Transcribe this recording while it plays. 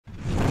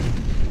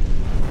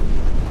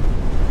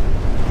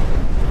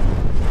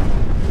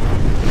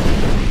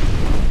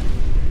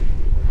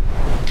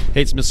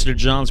Hey, it's Mr.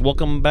 Johns.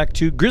 Welcome back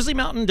to Grizzly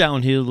Mountain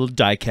Downhill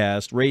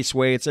Diecast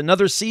Raceway. It's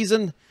another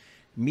season.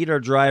 Meet our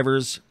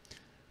drivers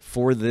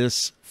for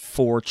this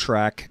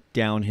 4-track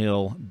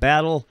downhill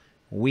battle.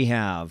 We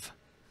have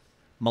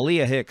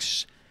Malia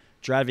Hicks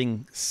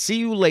driving See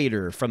You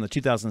Later from the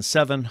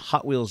 2007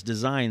 Hot Wheels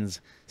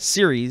Designs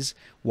Series.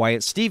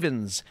 Wyatt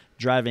Stevens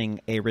driving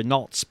a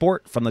Renault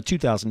Sport from the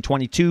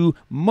 2022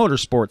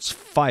 Motorsports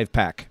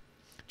 5-pack.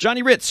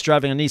 Johnny Ritz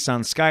driving a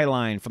Nissan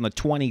Skyline from the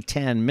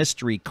 2010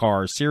 Mystery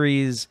Car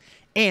Series.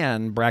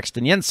 And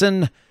Braxton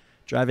Jensen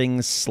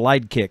driving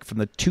Slide Kick from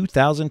the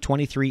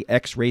 2023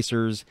 X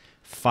Racers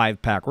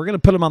 5-pack. We're going to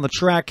put him on the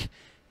track,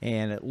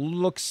 and it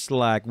looks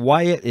like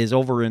Wyatt is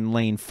over in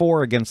lane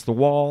 4 against the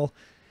wall.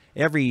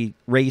 Every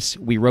race,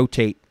 we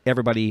rotate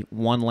everybody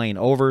one lane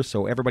over,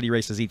 so everybody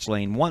races each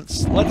lane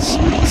once. Let's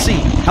see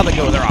how they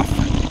go. They're off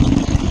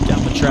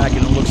down the track,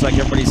 and it looks like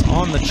everybody's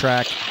on the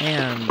track,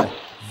 and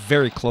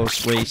very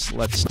close race.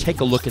 Let's take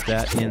a look at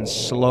that in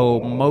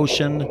slow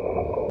motion.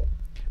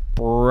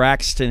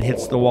 Braxton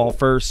hits the wall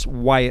first,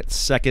 Wyatt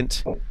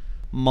second,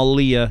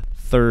 Malia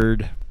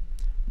third,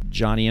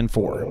 Johnny in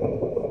 4.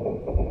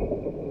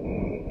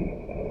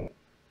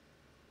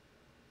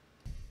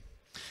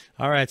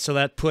 All right, so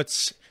that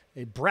puts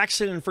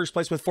Braxton in first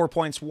place with 4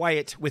 points,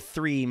 Wyatt with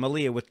 3,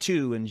 Malia with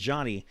 2, and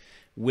Johnny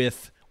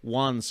with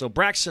 1. So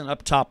Braxton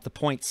up top the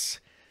points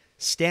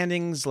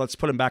standings. Let's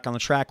put him back on the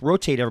track,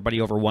 rotate everybody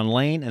over one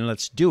lane, and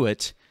let's do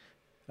it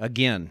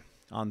again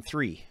on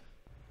 3,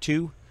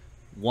 2,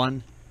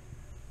 1,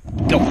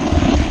 go.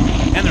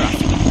 And they're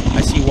off.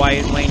 I see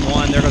Wyatt in lane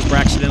 1. There goes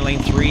Braxton in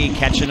lane 3,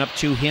 catching up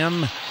to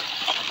him.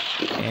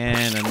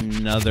 And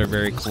another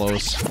very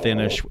close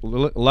finish.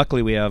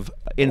 Luckily, we have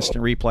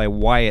instant replay.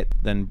 Wyatt,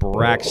 then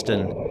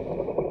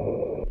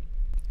Braxton,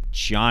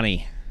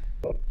 Johnny,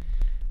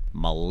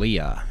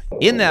 Malia.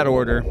 In that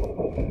order.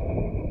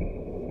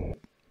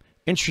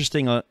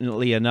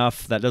 Interestingly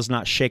enough, that does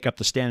not shake up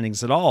the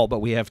standings at all, but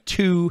we have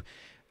 2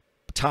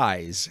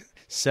 ties.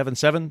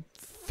 7-7,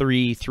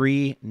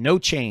 3-3, no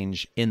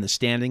change in the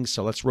standings.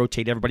 So let's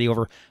rotate everybody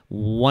over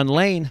one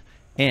lane,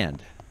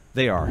 and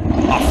they are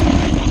off.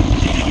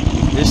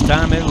 This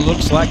time it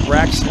looks like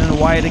Braxton and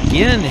Wyatt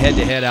again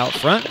head-to-head out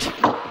front,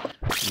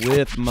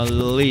 with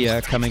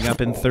Malia coming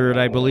up in third,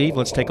 I believe.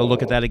 Let's take a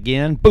look at that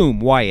again. Boom,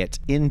 Wyatt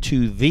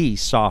into the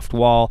soft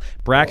wall.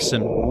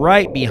 Braxton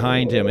right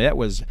behind him. That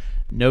was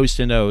nose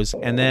to nose.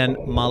 And then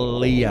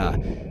Malia.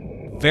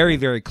 Very,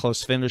 very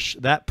close finish.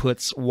 That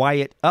puts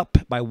Wyatt up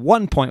by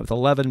 1 point with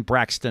 11.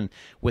 Braxton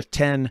with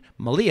 10.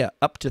 Malia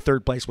up to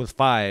third place with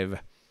 5.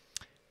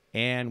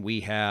 And we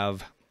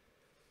have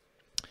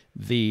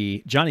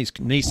the Johnny's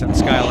Nissan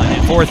Skyline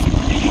in fourth.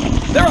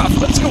 They're off.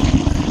 Let's go.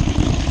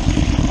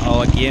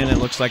 Oh, again, it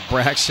looks like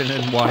Braxton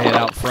and Wyatt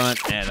out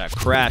front, and a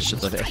crash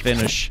at the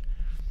finish.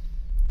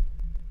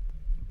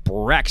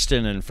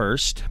 Braxton in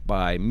first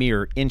by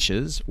mere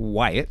inches.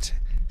 Wyatt,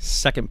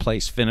 second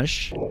place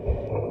finish.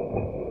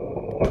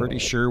 Pretty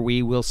sure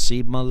we will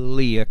see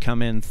Malia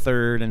come in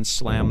third and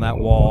slam that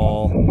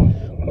wall.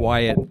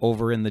 Wyatt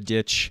over in the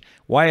ditch.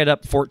 Wyatt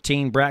up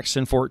 14,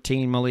 Braxton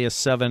 14, Malia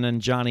 7,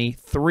 and Johnny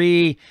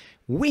 3.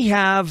 We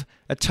have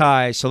a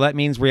tie, so that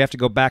means we have to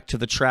go back to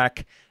the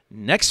track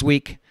next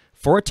week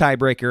for a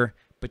tiebreaker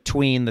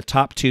between the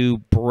top 2,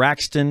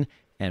 Braxton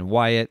and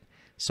Wyatt.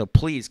 So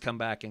please come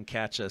back and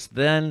catch us.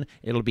 Then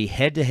it'll be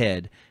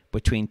head-to-head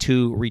between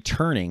 2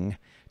 returning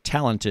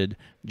talented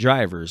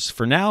drivers.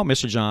 For now,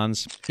 Mr.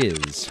 Johns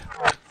is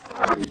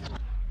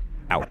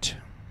out.